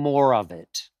do more of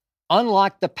it.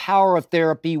 Unlock the power of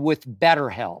therapy with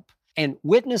BetterHelp and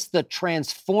witness the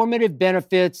transformative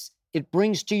benefits it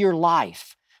brings to your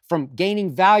life, from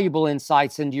gaining valuable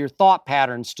insights into your thought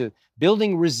patterns to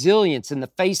building resilience in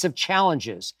the face of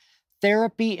challenges.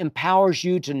 Therapy empowers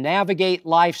you to navigate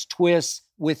life's twists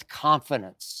with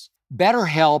confidence.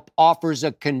 BetterHelp offers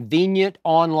a convenient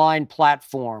online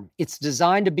platform. It's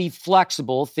designed to be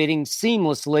flexible, fitting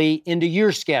seamlessly into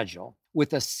your schedule.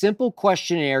 With a simple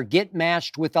questionnaire, get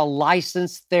matched with a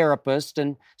licensed therapist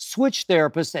and switch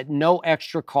therapists at no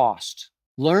extra cost.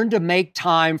 Learn to make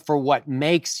time for what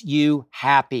makes you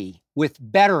happy with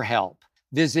BetterHelp.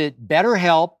 Visit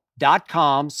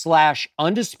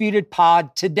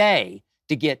BetterHelp.com/UndisputedPod today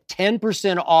to get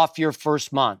 10% off your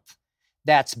first month.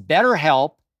 That's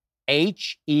BetterHelp,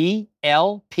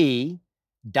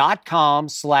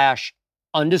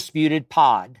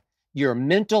 HELP.com/UndisputedPod. Your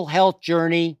mental health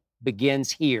journey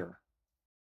begins here.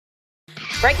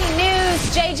 Breaking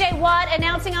news, J.J. Watt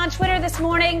announcing on Twitter this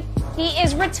morning he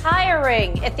is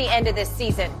retiring at the end of this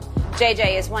season.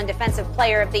 J.J. has won Defensive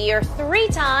Player of the Year 3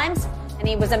 times, and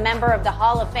he was a member of the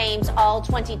Hall of Fame's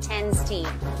All-2010s team.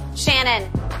 Shannon,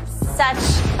 such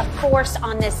a force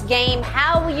on this game.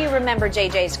 How will you remember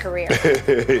J.J.'s career?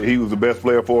 He was the best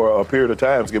player for a period of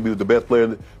time. He was the best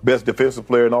player, best defensive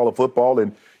player in all of football,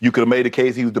 and you could have made the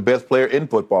case he was the best player in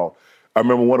football. I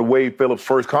remember one of Wade Phillips'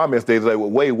 first comments. They was like, well,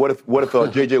 "Wade, what if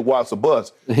J.J. Watt's a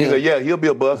bust?" He said, "Yeah, he'll be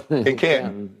a bust in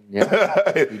Canton."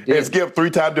 And Skip,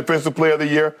 3-time Defensive Player of the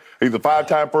Year. He's a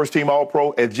 5-time first-team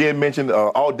All-Pro. As Jen mentioned,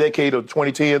 all-decade of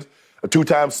 2010s, a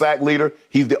 2-time sack leader.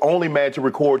 He's the only man to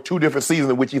record 2 different seasons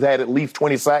in which he's had at least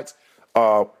 20 sacks.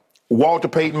 Walter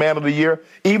Payton Man of the Year.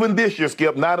 Even this year,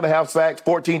 Skip, 9.5 sacks,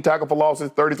 14 tackle for losses,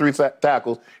 33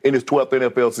 tackles in his 12th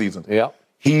NFL season. Yeah,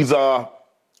 he's going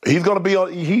to be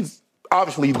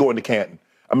obviously he's going to Canton.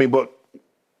 I mean, but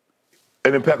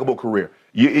an impeccable career.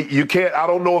 You can't. I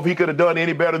don't know if he could have done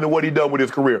any better than what he done with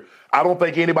his career. I don't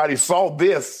think anybody saw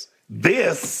this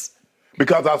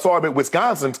because I saw him at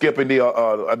Wisconsin. Skip in the.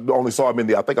 I only saw him in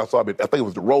the. I think it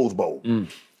was the Rose Bowl, and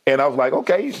I was like,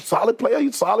 okay, solid player.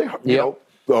 He's solid. You know,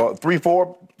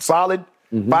 3-4 solid,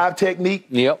 5 technique.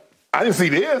 Yep. I didn't see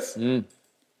this.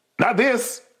 Not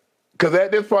this. Because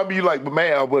at this point, you're like, but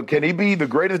man, well, can he be the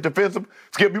greatest defensive?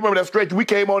 Skip, you remember that stretch we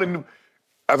came on and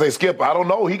I say, Skip, I don't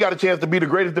know. He got a chance to be the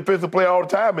greatest defensive player all the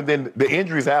time, and then the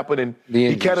injuries happened, and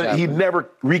he never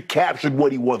recaptured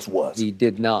what he once was. He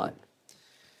did not.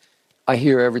 I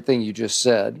hear everything you just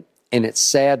said, and it's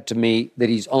sad to me that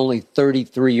he's only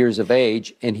 33 years of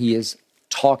age, and he is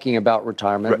talking about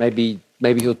retirement. Right.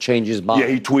 Maybe he'll change his mind. Yeah,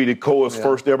 he tweeted Coa's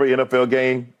first ever NFL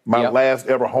game, my last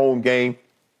ever home game.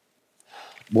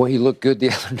 Boy, he looked good the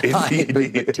other night,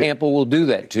 but Tampa will do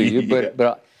that to you.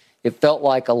 But it felt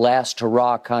like a last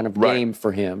hurrah kind of game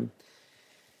for him.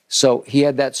 So he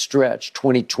had that stretch,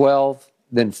 2012,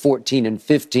 then 14 and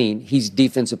 15. He's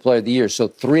Defensive Player of the Year. So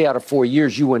 3 out of 4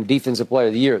 years you won Defensive Player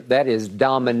of the Year. That is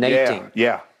dominating.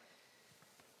 Yeah.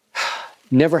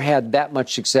 Never had that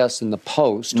much success in the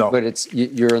post, but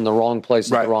you're in the wrong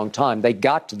place at the wrong time. They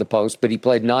got to the post, but he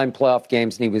played 9 playoff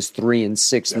games, and he was 3 and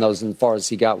 6, and those, as far as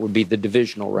he got, would be the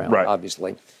divisional round,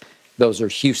 obviously. Those are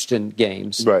Houston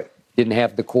games. Right. Didn't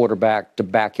have the quarterback to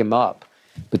back him up.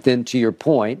 But then to your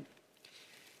point,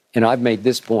 and I've made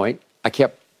this point, I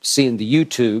kept seeing the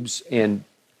YouTubes, and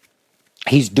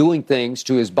he's doing things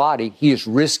to his body. He is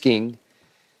risking,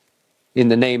 in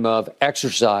the name of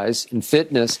exercise and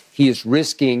fitness, he is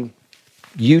risking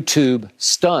YouTube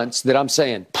stunts that I'm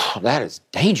saying, that is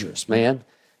dangerous, man.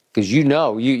 Because you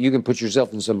can put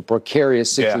yourself in some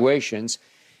precarious situations.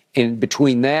 And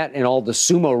between that and all the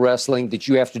sumo wrestling that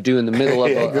you have to do in the middle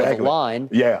of a line,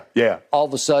 all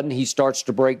of a sudden he starts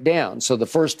to break down. So the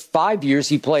first 5 years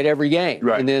he played every game.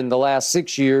 Right. And then the last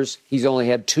 6 years, he's only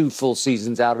had 2 full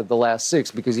seasons out of the last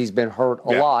 6 because he's been hurt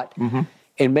a lot. Mm-hmm.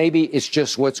 And maybe it's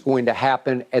just what's going to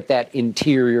happen at that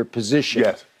interior position.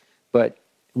 Yes. But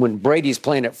when Brady's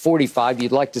playing at 45,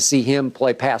 you'd like to see him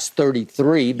play past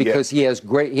 33 because he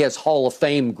has Hall of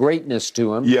Fame greatness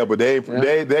to him. Yeah, but they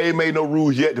ain't made no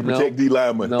rules yet to protect D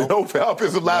linemen. No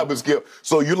offensive linemen, Skip.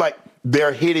 So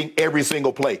they're hitting every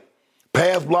single play.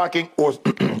 Pass blocking or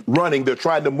running, they're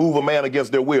trying to move a man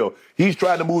against their will. He's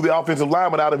trying to move the offensive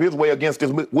lineman out of his way against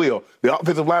his will. The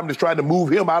offensive lineman is trying to move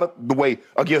him out of the way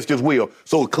against his will.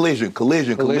 So collision.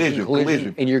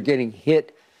 And you're getting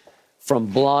hit from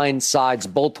blind sides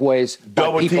both ways.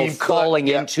 Double by people team falling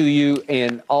into you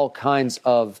and all kinds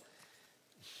of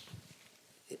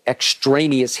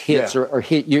extraneous hits or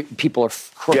hit. People are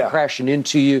crashing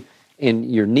into you.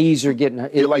 And your knees are getting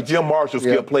hurt. You're like Jim Marshall,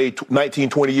 Skip, played 19,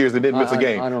 20 years and didn't miss a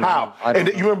game. I don't How? Know. And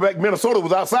you remember back Minnesota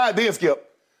was outside then,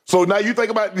 Skip. So now you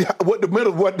think about what the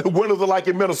winters are like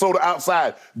in Minnesota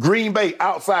outside. Green Bay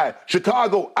outside.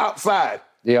 Chicago outside.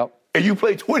 Yep. And you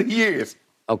played 20 years.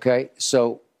 Okay,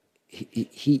 so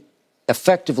he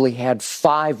effectively had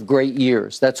 5 great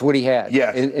years. That's what he had.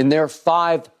 Yes. And they're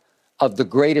 5 of the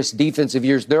greatest defensive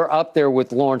years. They're up there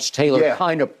with Lawrence Taylor, Yeah.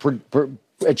 kind of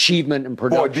achievement and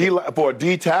production. For a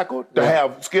D tackle to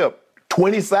have, Skip,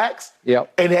 20 sacks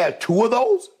Yep. and had 2 of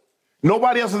those,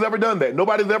 nobody else has ever done that.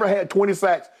 Nobody's ever had 20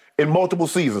 sacks in multiple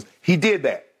seasons. He did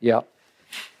that. Yeah.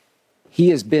 He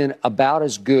has been about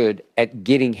as good at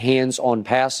getting hands on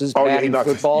passes, Oh, yeah,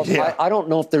 batting footballs. yeah. I don't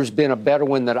know if there's been a better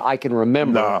one that I can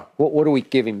remember. Nah. What do we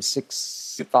give him,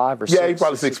 6'5" or 6'? Yeah, he's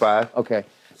probably 6'5". Okay.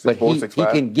 6'4", But he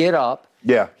 6'5". can get up.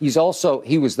 Yeah. He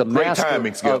was the Great master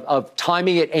timing, Skip. of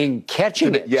timing it and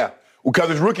catching it. Yeah. Because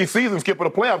his rookie season, Skip, in a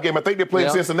playoff game, I think they played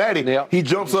Yeah. Cincinnati. Yeah. He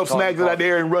jumps up, snags it out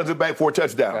there, and runs it back for a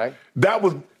touchdown. Okay.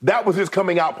 That was his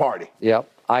coming out party. Yep,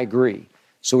 I agree.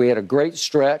 So he had a great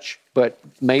stretch, but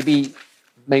maybe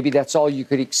that's all you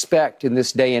could expect in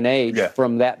this day and age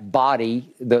from that body,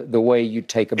 the way you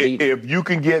take a beating. If you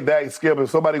can get that, Skip, and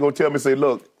somebody going to tell me, say,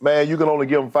 look, man, you can only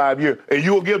give him 5 years, and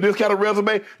you will give this kind of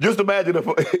resume, just imagine if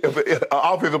an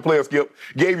offensive player, Skip,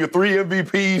 gave you 3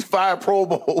 MVPs, 5 Pro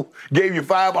Bowls, gave you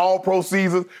 5 All-Pro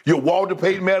seasons, your Walter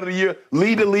Payton Man of the Year,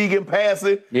 lead the league in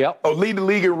passing, or lead the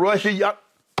league in rushing.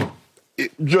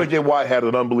 J.J. Watt had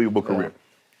an unbelievable career.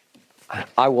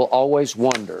 I will always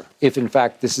wonder if, in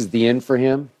fact, this is the end for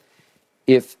him,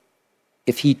 if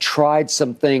he tried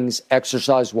some things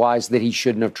exercise-wise that he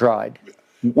shouldn't have tried.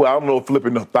 Well, I don't know,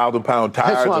 flipping the 1,000-pound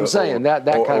tires. That's what I'm saying, that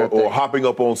kind of thing. Or hopping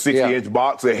up on 60-inch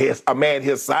box, a man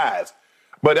his size.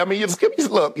 But, I mean,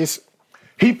 look,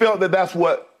 he felt that's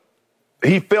what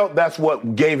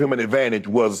gave him an advantage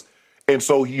was, and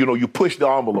so, you push the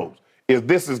envelopes. If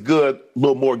this is good, a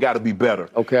little more got to be better.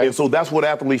 Okay. And so that's what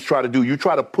athletes try to do. You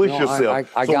try to push yourself.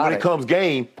 I so got when it comes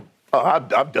game,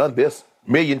 I've done this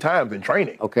a million times in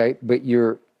training. Okay, but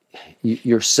you're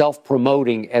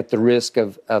self-promoting at the risk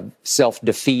of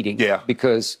self-defeating. Yeah.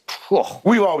 Because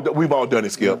we've all done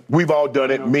it, Skip. We've all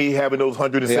done it. Me having those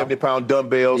 170-pound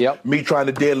dumbbells. Me trying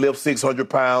to deadlift 600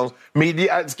 pounds.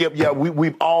 Skip. Yeah,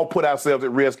 we've all put ourselves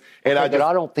at risk. And I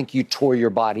don't think you tore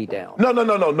your body down.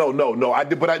 No. I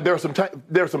did, but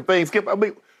there's some things, Skip. I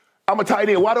mean, I'm a tight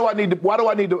end. Why do I need to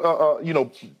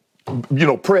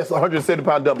press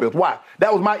 170-pound dumbbells? Why?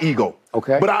 That was my ego.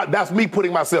 Okay. But that's me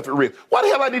putting myself at risk. Why the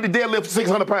hell I need to deadlift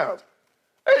 600 pounds?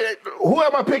 Hey, who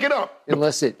am I picking up?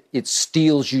 Unless it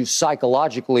steals you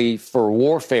psychologically for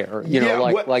warfare. You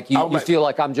feel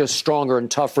like I'm just stronger and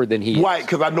tougher than he is. Right,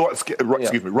 because I know,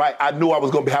 excuse me, right, I knew I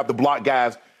was going to have to block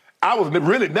guys. I was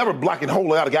really never blocking a whole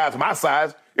lot of guys my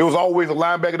size. It was always a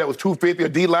linebacker that was 250, a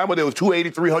D lineman that was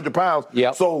 280, 300 pounds.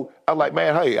 Yep. So I'm like,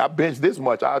 man, hey, I bench this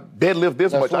much. I deadlift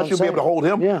this much. I should be able to hold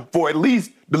him for at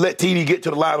least to let TD get to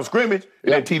the line of scrimmage,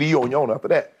 and then TD on your own after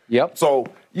that. Yep. So,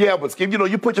 yeah, but Skip,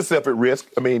 you put yourself at risk.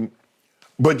 I mean,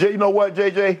 but you know what,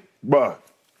 JJ? Bruh,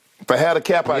 if I had a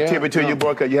cap, I'd tip it to you,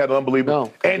 bro, because you had an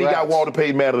unbelievable. And he got Walter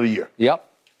Payton Man of the Year. Yep.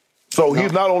 So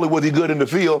he's not only was he good in the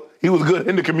field, he was good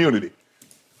in the community.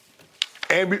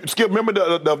 And Skip, remember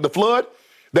the flood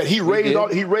that he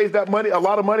raised? He raised that money, a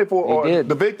lot of money for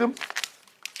the victims.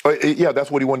 Yeah, that's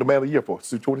what he won the Man of the Year for.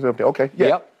 2017. Okay. Yeah.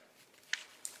 Yep.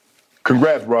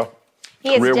 Congrats, bro.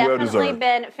 He has definitely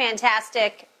been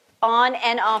fantastic on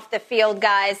and off the field,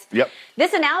 guys. Yep.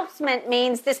 This announcement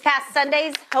means this past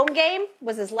Sunday's home game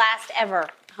was his last ever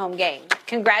home game.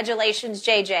 Congratulations,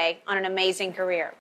 JJ, on an amazing career.